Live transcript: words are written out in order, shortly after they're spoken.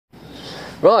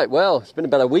Right, well, it's been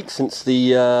about a week since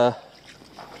the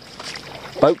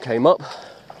boat came up,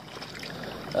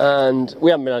 and we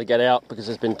haven't been able to get out because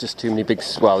there's been just too many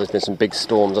there's been some big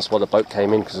storms. That's why the boat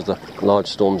came in, because of the large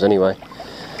storms anyway,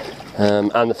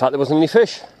 and the fact there wasn't any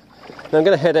fish. Now I'm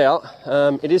going to head out.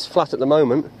 It is flat at the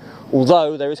moment,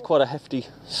 although there is quite a hefty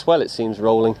swell, it seems,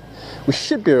 rolling. We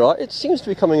should be alright. It seems to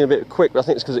be coming in a bit quick, but I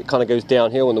think it's because it kind of goes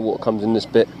downhill when the water comes in this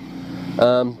bit.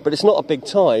 But it's not a big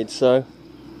tide, so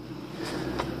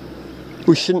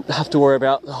we shouldn't have to worry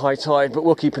about the high tide, but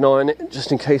we'll keep an eye on it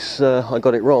just in case I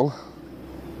got it wrong.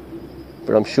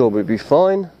 But I'm sure we'll be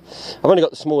fine. I've only got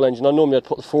the small engine. I normally I'd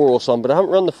put the 4-horse on, but I haven't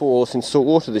run the 4-horse in salt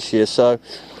water this year, so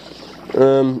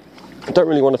I don't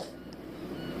really want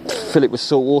to fill it with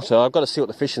salt water. I've got to see what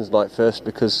the fishing's like first,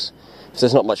 because if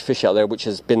there's not much fish out there, which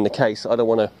has been the case, I don't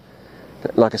want to,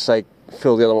 like I say,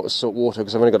 fill the other one with salt water,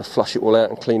 because I've only got to flush it all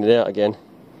out and clean it out again.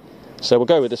 So we'll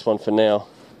go with this one for now,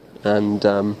 and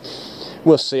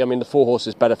we'll see. I mean, the 4-horse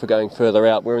is better for going further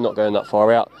out. We're not going that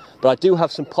far out. But I do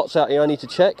have some pots out here I need to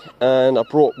check, and I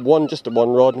brought just a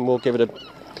one rod, and we'll give it a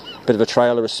bit of a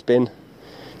trail or a spin,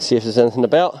 see if there's anything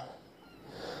about.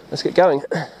 Let's get going.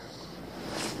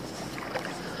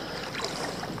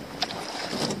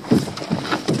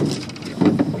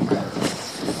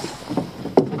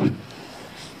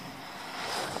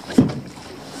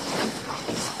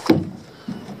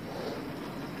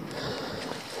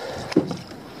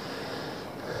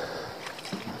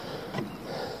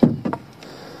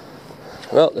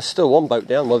 Well, there's still one boat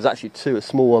down. Well, there's actually two, a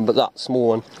small one, but that small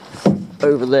one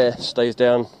over there stays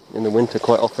down in the winter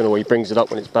quite often, or he brings it up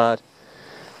when it's bad.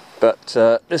 But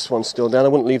this one's still down. I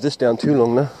wouldn't leave this down too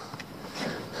long now,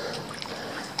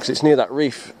 because it's near that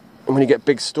reef, and when you get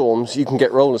big storms, you can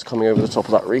get rollers coming over the top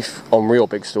of that reef on real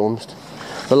big storms.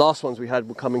 The last ones we had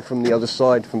were coming from the other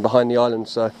side, from behind the island,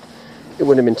 so it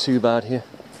wouldn't have been too bad here.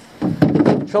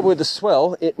 Trouble with the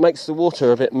swell, it makes the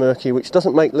water a bit murky, which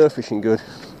doesn't make lure fishing good.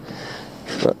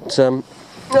 But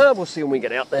we'll see when we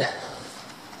get out there.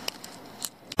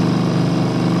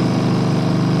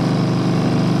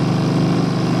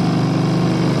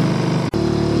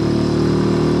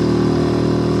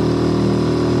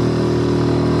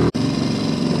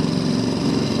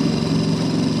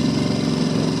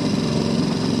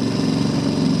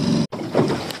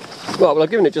 Well,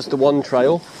 I've given it just the one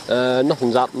trail.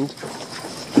 Nothing's happened.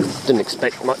 Didn't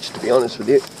expect much, to be honest with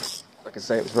you. Like I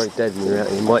say, it was very dead when we were out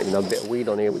here. You might even have a bit of weed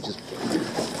on here, which is...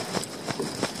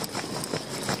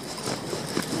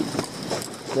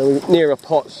 Now we're near a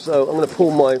pot, so I'm going to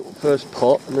pull my first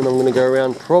pot, and then I'm going to go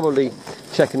around probably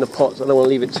checking the pots. I don't want to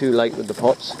leave it too late with the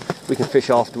pots. We can fish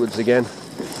afterwards again.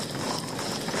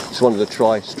 Just wanted to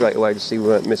try straight away to see we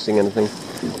weren't missing anything.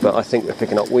 But I think we're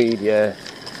picking up weed, yeah.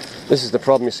 This is the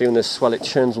problem, you see, when there's swell, it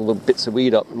churns all the bits of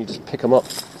weed up, and you just pick them up.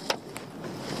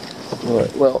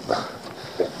 Alright, well...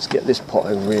 Let's get this pot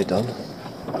over here done.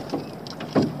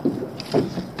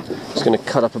 Just going to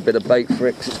cut up a bit of bait for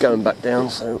it, because it's going back down,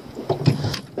 so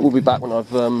we'll be back when I've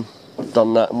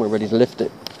done that and we're ready to lift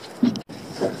it.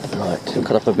 Right,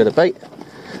 cut up a bit of bait.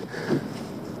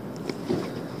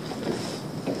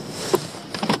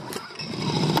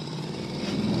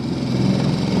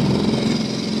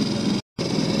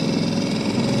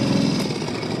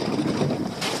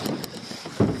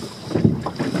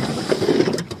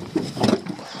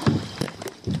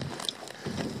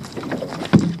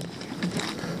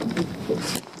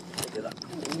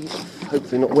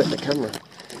 Hopefully not wet the camera.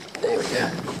 There we go.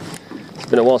 It's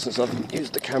been a while since I've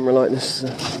used the camera like this.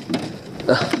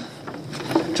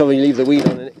 Trouble, you leave the weed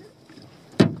on in it,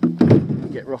 you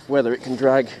get rough weather, it can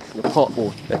drag the pot,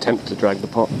 or attempt to drag the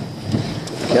pot.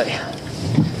 Okay.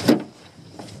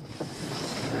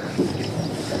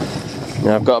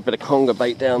 Now I've got a bit of conger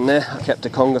bait down there. I kept a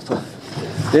conger for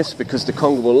this because the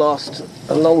conger will last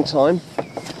a long time,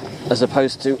 as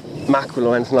opposed to mackerel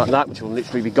or anything like that, which will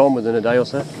literally be gone within a day or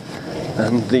so.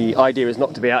 And the idea is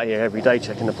not to be out here every day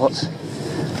checking the pots,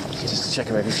 just to check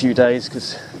them every few days,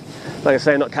 because, like I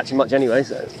say, I'm not catching much anyway,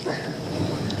 so...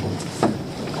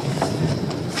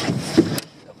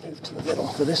 I'll move to the middle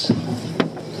for this.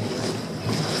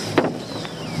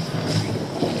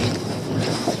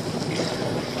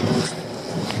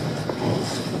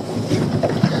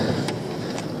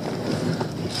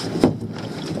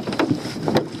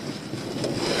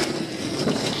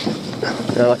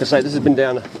 Now, like I say, this has been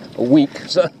down a week,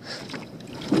 so...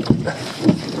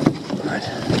 Right.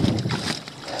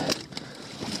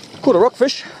 Caught a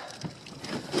rockfish.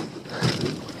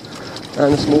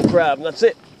 And a small crab, and that's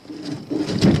it.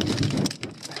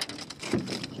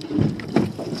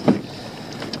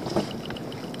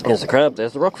 There's the crab,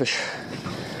 there's the rockfish.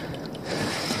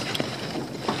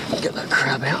 Get that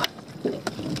crab out.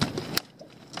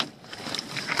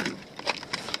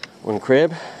 One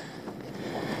crab.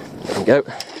 There we go.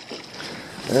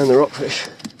 And the rockfish.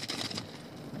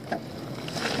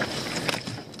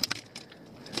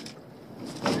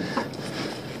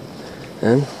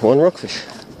 And one rockfish.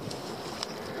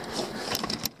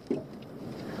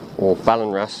 Or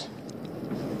ballanrass.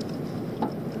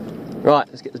 Right,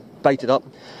 let's get this baited up,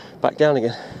 back down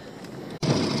again.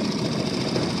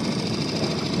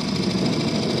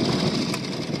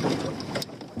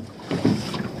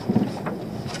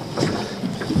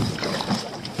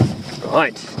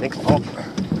 Right, next pop.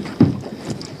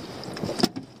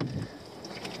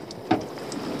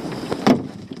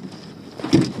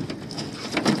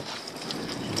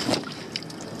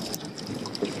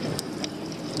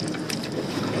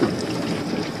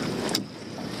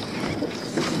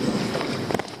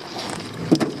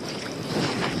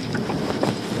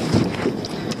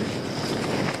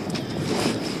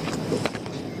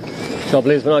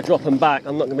 Trouble is, when I drop them back,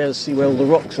 I'm not going to be able to see where all the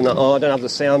rocks and that are. I don't have the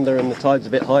sounder and the tide's a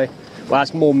bit high. Well,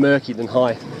 it's more murky than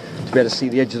high to be able to see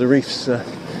the edge of the reefs.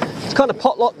 It's kind of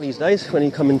potluck these days when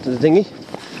you come into the dinghy.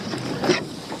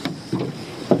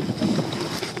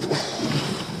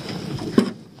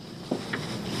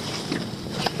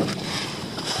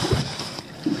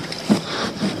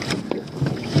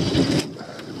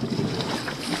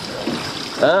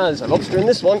 Ah, there's a lobster in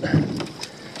this one.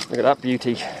 Look at that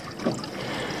beauty.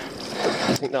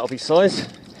 I think that'll be size.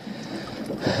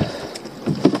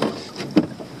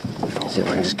 See if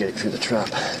I can just get it through the trap.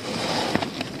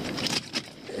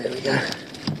 There we go.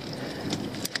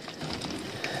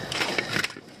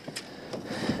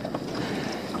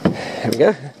 There we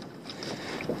go.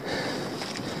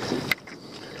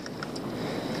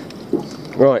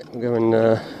 Right, we'll go and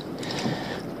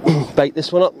bait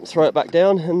this one up, throw it back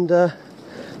down and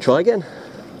try again.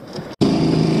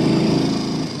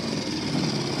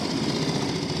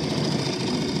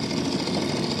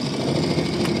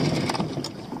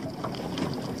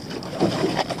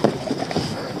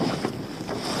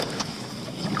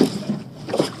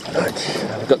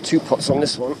 I've got 2 pots on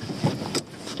this one.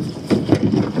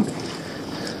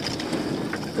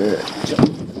 Jump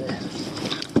over there.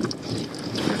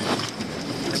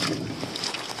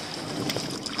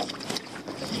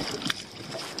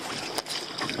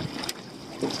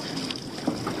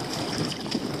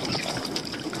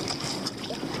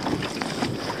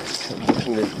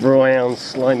 Picking this brown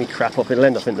slimy crap up, it'll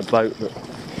end up in the boat, but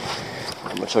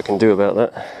not much I can do about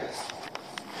that.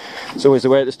 It's always the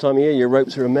way at this time of year, your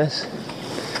ropes are a mess.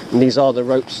 And these are the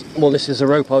ropes, well, this is a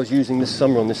rope I was using this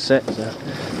summer on this set. So.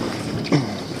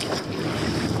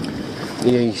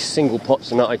 The single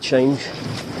pots and that I change.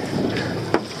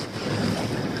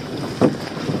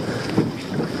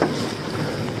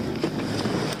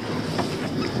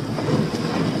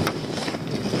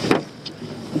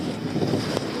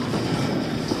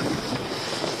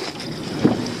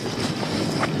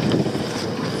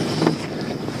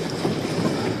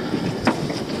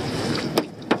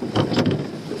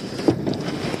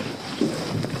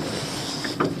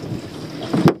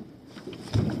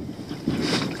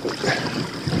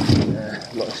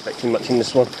 Expecting much in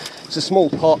this one. It's a small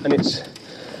pot and it's,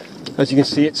 as you can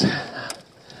see, it's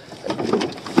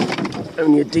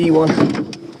only a D1.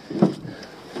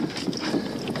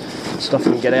 Stuff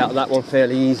can get out of that one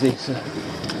fairly easy. So.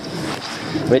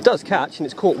 But it does catch and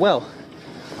it's caught well.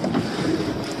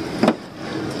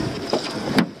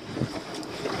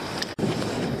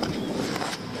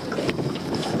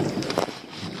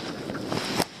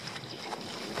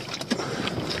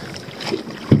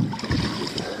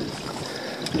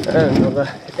 And another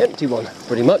empty one,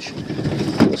 pretty much.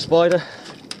 Little spider.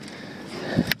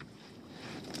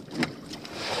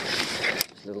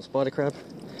 Little spider crab.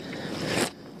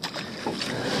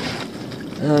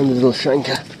 And a little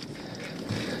shanker.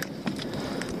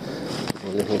 A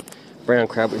little brown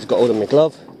crab which has got hold of my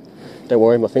glove. Don't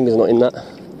worry, my finger's not in that.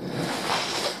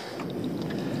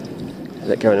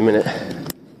 Let go in a minute.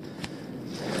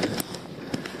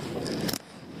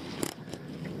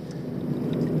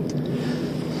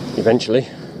 Eventually.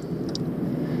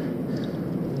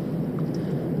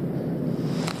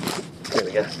 There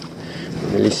we go.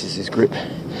 Releases his grip.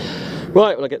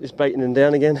 Right, well, I get this baiting and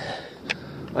down again.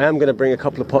 I am going to bring a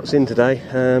couple of pots in today.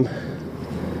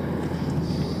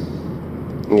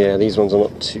 Yeah, these ones I'm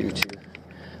not too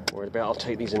worried about. I'll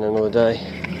take these in another day.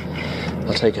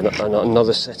 I'll take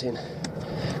another set in.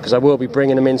 Because I will be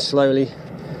bringing them in slowly.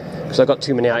 Because I've got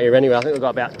too many out here anyway. I think I've got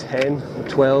about 10 or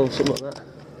 12, something like that.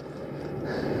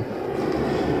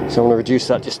 So I'm going to reduce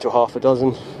that just to half a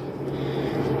dozen.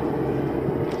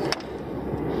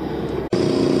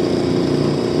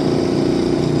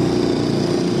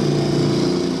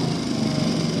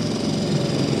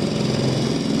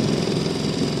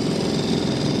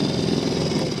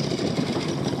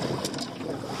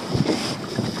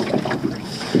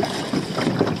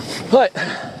 Right,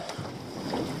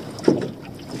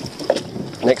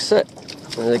 next set.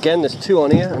 And again, there's 2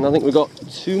 on here, and I think we've got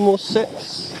 2 more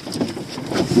sets,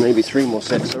 maybe 3 more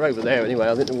sets. They're over there anyway.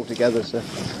 I think they're all together. So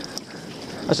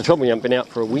that's the trouble when you haven't been out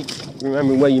for a week,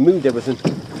 remembering where you moved everything.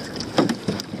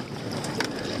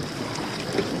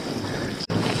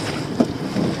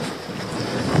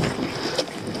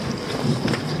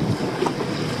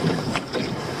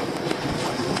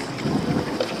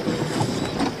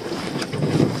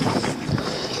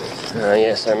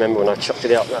 Yes, I remember when I chucked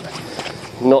it out, that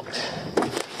knot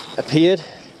appeared.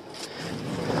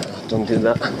 Don't do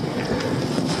that.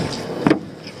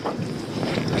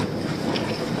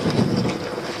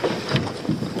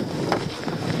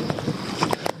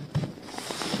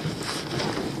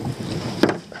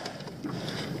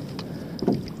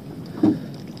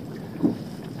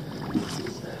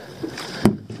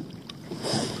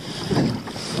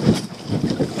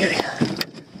 Okay.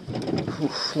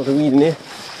 Oof, a lot of weed in here.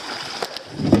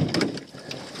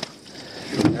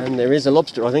 And there is a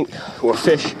lobster, I think, or a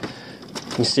fish.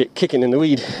 You can see it kicking in the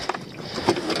weed.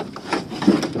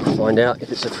 I'll find out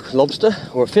if it's a lobster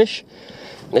or a fish,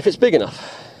 and if it's big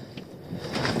enough.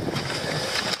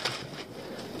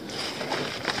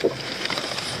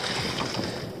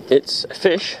 It's a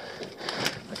fish.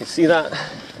 I can see that.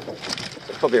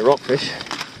 It's probably a rockfish.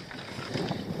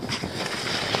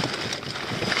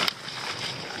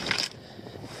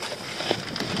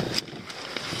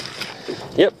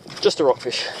 Yep, just a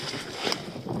rockfish.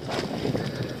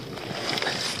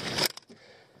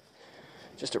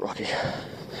 Just a rocky.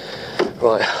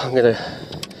 Right, I'm gonna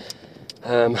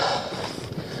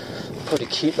probably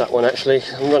keep that one actually.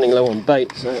 I'm running low on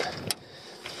bait, so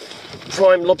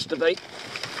prime lobster bait,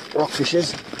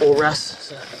 rockfishes or wrasse.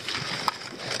 So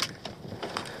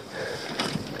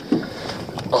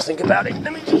I'll think about it.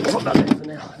 Let me just put that in for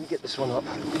now. Let me get this one up.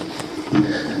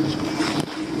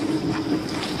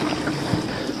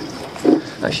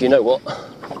 Actually, you know what?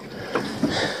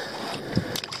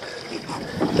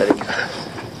 There we go.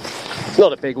 It's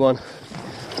not a big one.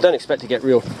 I don't expect to get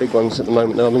real big ones at the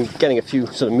moment though. I'm getting a few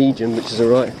sort of medium, which is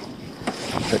alright.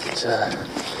 But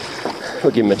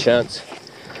we'll give him a chance.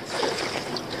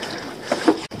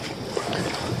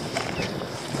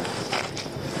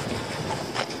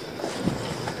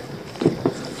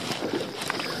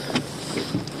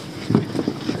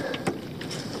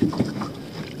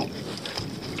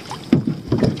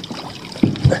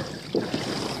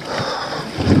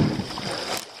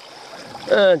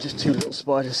 Just 2 little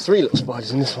spiders, 3 little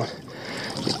spiders in this one.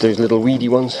 Just those little weedy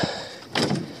ones.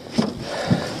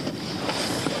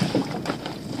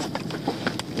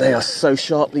 They are so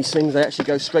sharp, these things. They actually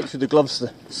go straight through the gloves,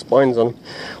 the spines on them,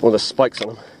 or the spikes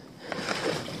on them.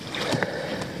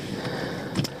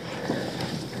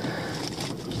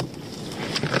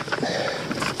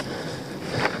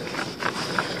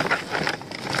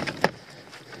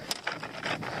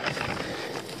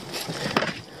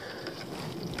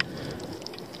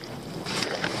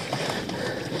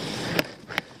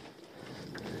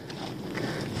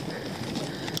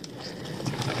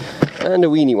 And a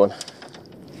weenie one.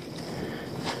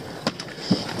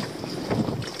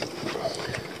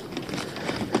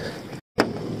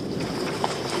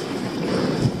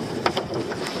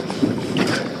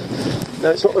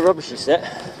 No, it's not the rubbishy set,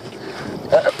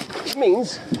 which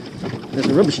means there's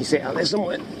a rubbishy set out there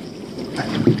somewhere.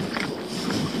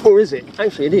 Or is it?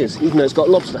 Actually it is, even though it's got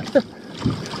lobster.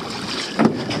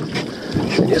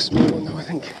 Only a small one though, I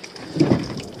think.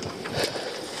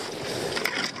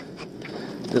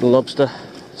 Little lobster,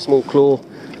 small claw,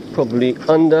 probably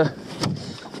under.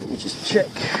 Let me just check.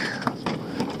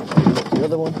 The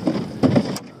other one.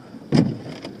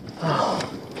 Oh,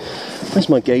 where's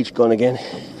my gauge gone again?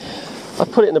 I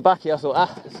put it in the back here. I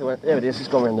thought, so there it is. It's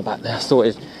gone around the back there. I thought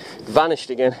it vanished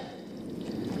again.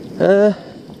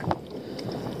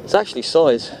 It's actually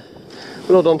size.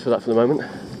 We'll hold on to that for the moment.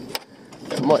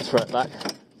 I might throw it back,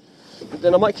 but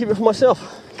then I might keep it for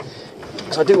myself.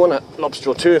 Because I do want a lobster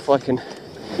or 2 if I can.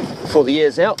 Before the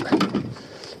year's out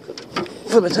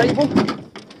for the table.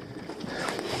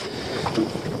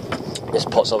 This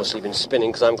pot's obviously been spinning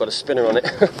because I haven't got a spinner on it.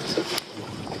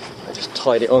 I just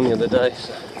tied it on the other day.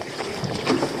 So.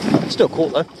 Still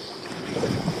caught though.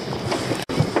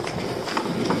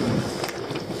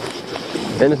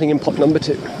 Anything in pot number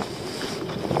 2?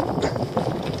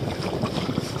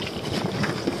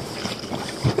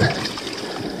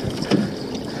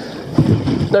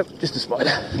 Nope, just a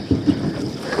spider.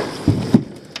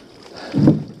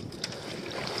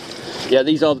 Yeah,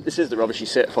 this is the rubbishy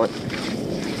set.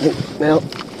 Now,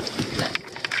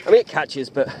 I mean it catches,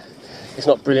 but it's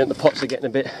not brilliant. The pots are getting a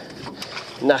bit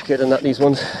knackered and that, these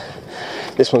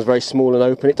This one's very small and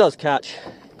open. It does catch,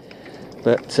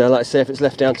 but like I say, if it's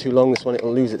left down too long, this one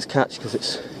it'll lose its catch because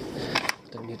it's.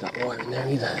 Don't need that wire in there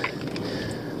either.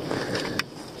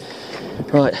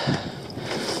 Right,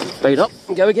 bait up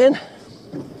and go again.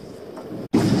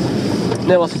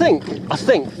 Now I think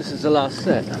this is the last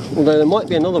set, although there might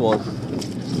be another one.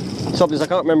 So obviously I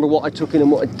can't remember what I took in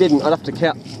and what I didn't. I'd have to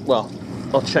count. Well,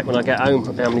 I'll check when I get home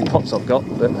how many pots I've got.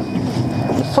 But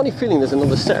a funny feeling there's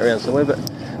another set around somewhere. But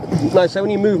no, so when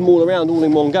you move them all around all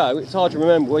in one go, it's hard to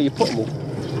remember where you put them all.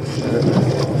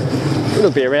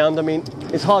 It'll be around. I mean,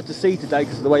 it's hard to see today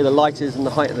because of the way the light is and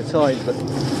the height of the tide. But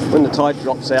when the tide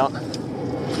drops out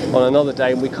on another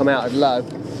day and we come out at low,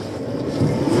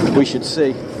 we should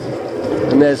see.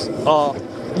 And there's our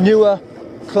newer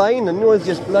plane, the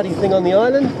noisiest bloody thing on the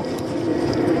island.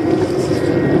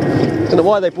 Don't know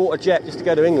why they bought a jet just to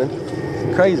go to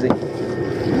England. Crazy.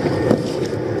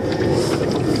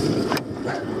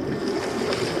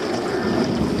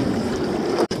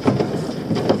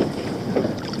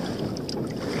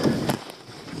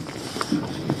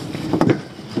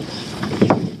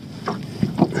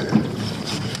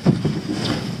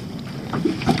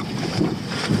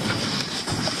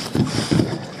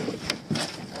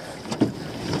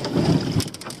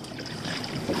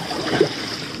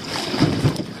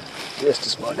 Just a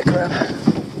spider crab.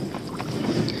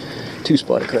 2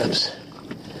 spider crabs.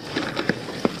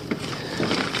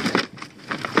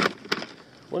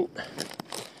 1.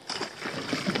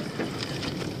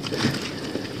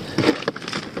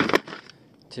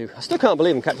 2. I still can't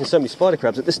believe I'm catching so many spider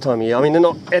crabs at this time of year. I mean, they're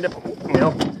not edible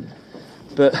now,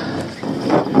 but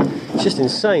it's just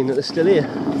insane that they're still here.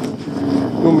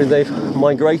 Normally they've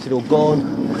migrated or gone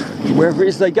wherever it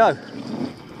is they go.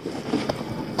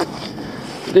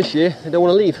 This year, they don't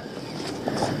want to leave.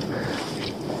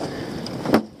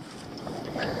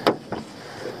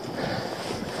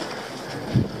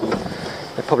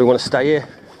 They probably want to stay here.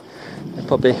 They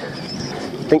probably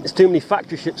think there's too many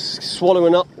factory ships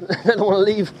swallowing up. They don't want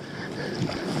to leave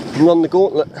and run the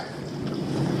gauntlet.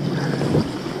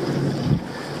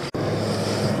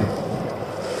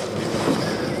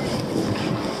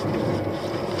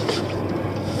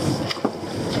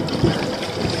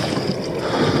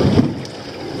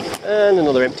 And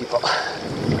another empty pot.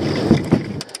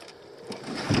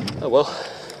 Oh well.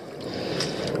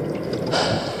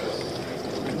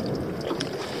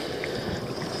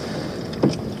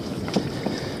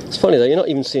 It's funny though, you're not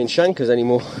even seeing shankers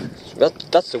anymore.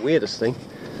 That's the weirdest thing.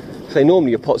 Say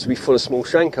normally your pots would be full of small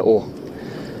shanker or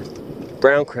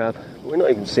brown crab. We're not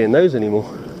even seeing those anymore.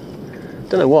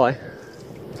 Don't know why.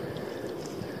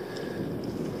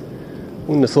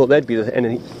 Wouldn't have thought they'd be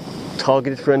any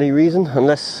targeted for any reason,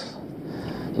 unless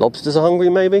lobsters are hungry,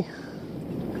 maybe.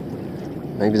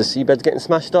 Maybe the seabed's getting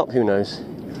smashed up, who knows.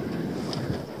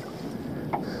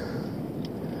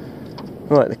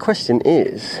 Right, the question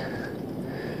is,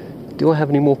 do I have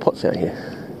any more pots out here?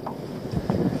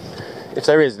 If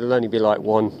there is, there'll only be like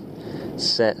 1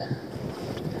 set.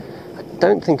 I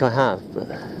don't think I have, but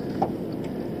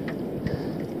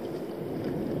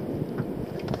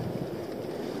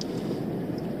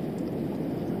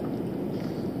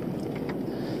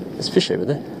there's fish over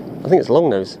there. I think it's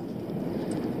longnose.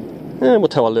 We'll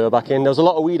tow our lure back in. There was a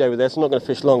lot of weed over there, so I'm not going to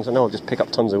fish long, so I know I'll just pick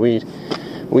up tons of weed.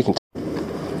 We can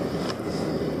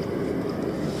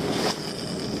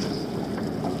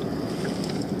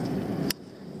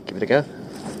give it a go.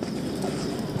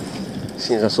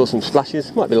 Seeing as I saw some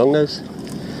splashes, might be longnose.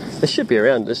 They should be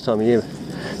around this time of year.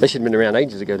 They should have been around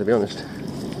ages ago, to be honest.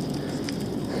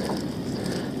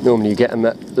 Normally you get them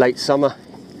at late summer.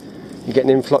 You get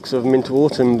an influx of them into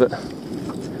autumn, but I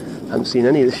haven't seen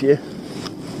any this year.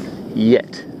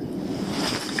 Yet.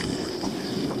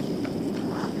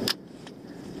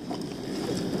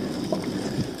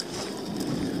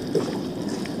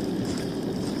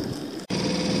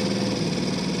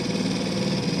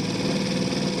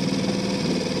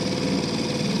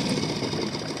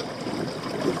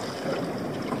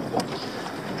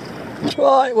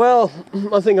 Right, well,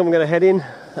 I think I'm going to head in.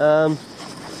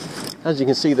 As you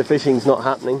can see, the fishing's not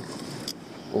happening,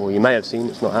 or you may have seen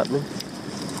it's not happening.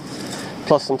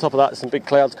 Plus, on top of that, some big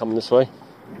clouds coming this way,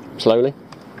 slowly.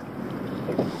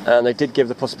 And they did give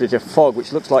the possibility of fog,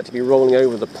 which looks like to be rolling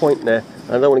over the point there.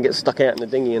 And I don't want to get stuck out in the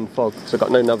dinghy in fog, so I've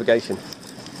got no navigation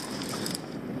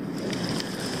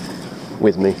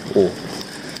with me. Or,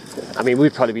 I mean,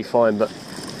 we'd probably be fine, but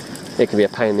it can be a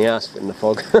pain in the ass in the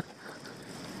fog,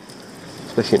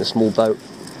 especially in a small boat.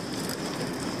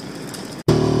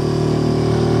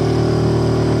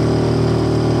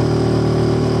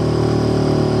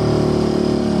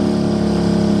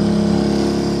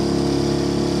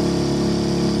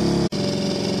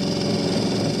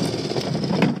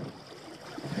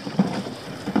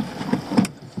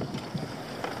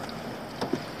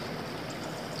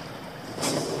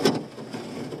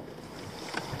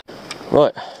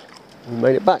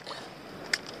 made it back.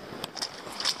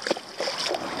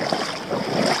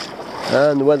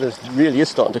 And the weather really is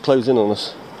starting to close in on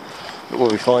us, but we'll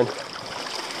be fine.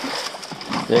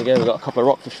 There you go, we've got a couple of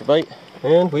rockfish for bait,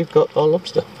 and we've got our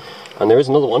lobster. And there is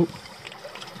another one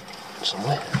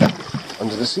somewhere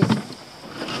under the seat.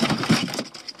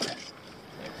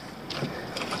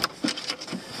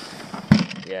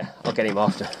 Yeah, I'll get him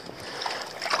after.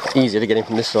 Easier to get him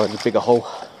from this side, the bigger hole.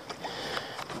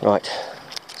 Right,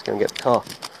 let's go and get the car.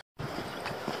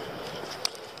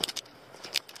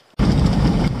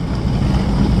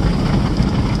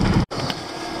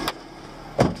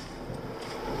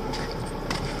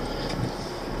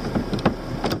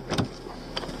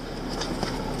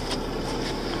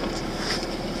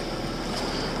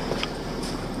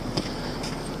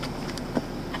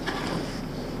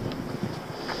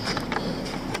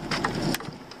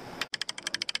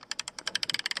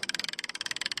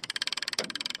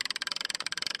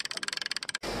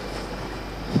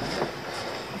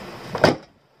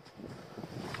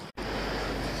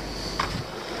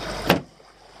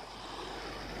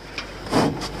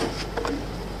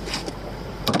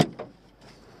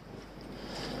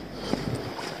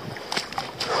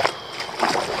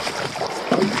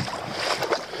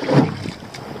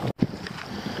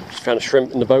 Found a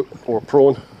shrimp in the boat, or a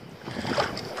prawn.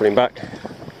 Put him back.